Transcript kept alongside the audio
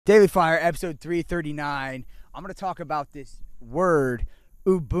Daily Fire, episode 339. I'm going to talk about this word,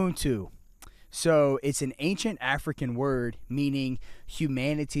 Ubuntu. So it's an ancient African word meaning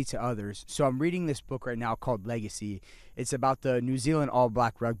humanity to others. So I'm reading this book right now called Legacy. It's about the New Zealand All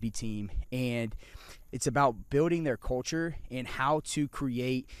Black rugby team, and it's about building their culture and how to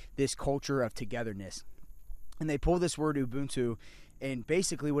create this culture of togetherness. And they pull this word Ubuntu, and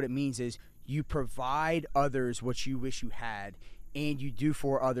basically what it means is you provide others what you wish you had, and you do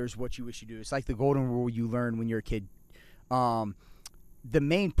for others what you wish you do. It's like the golden rule you learn when you're a kid. The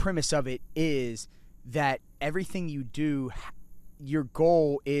main premise of it is that everything you do, your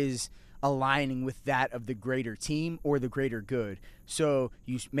goal is aligning with that of the greater team or the greater good. So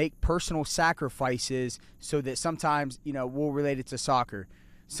you make personal sacrifices so that sometimes, we'll relate it to soccer.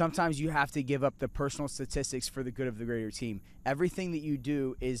 Sometimes you have to give up the personal statistics for the good of the greater team. Everything that you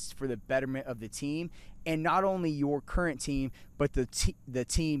do is for the betterment of the team, and not only your current team, but the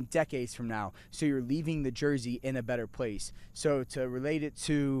team decades from now. So you're leaving the jersey in a better place. So to relate it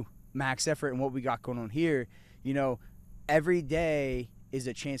to Max Effort and what we got going on here, every day is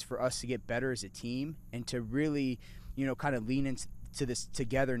a chance for us to get better as a team and to really, kind of lean into this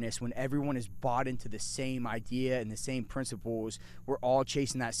togetherness. When everyone is bought into the same idea and the same principles, we're all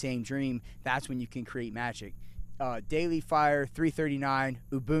chasing that same dream. That's when you can create magic. Daily Fire 339,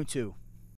 Ubuntu.